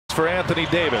For Anthony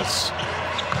Davis,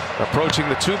 approaching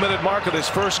the 2-minute mark of this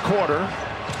first quarter.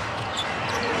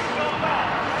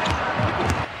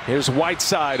 Here's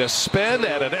Whiteside, a spin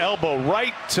and an elbow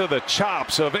right to the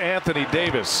chops of Anthony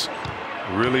Davis.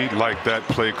 Really like that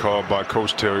play call by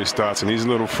Coach Terry Stotts, and he's a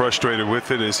little frustrated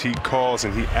with it as he calls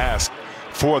and he asks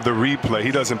for the replay.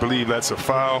 He doesn't believe that's a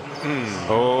foul.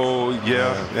 Oh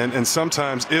yeah, and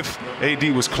sometimes if AD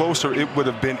was closer, it would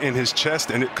have been in his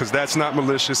chest, and because that's not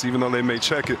malicious, even though they may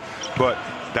check it. But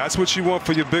that's what you want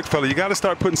for your big fella. You got to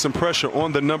start putting some pressure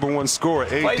on the #1 scorer.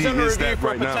 AD is that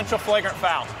right now. Potential flagrant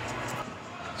foul.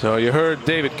 So you heard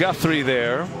David Guthrie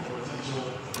there,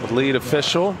 the lead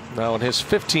official, now in his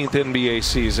 15th NBA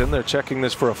season. They're checking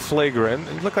this for a flagrant.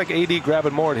 It looked like AD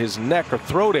grabbing more at his neck or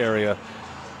throat area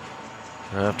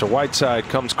after Whiteside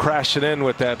comes crashing in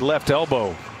with that left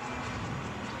elbow.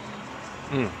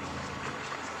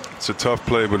 It's a tough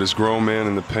play, but it's grown man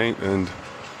in the paint, and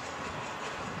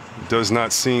it does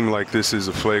not seem like this is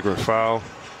a flagrant foul.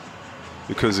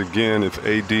 Because again, if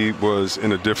AD was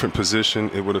in a different position,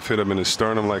 it would have hit him in his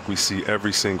sternum like we see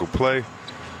every single play.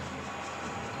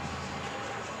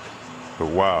 But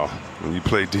wow, when you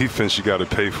play defense, you got to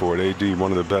pay for it. AD,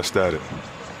 one of the best at it.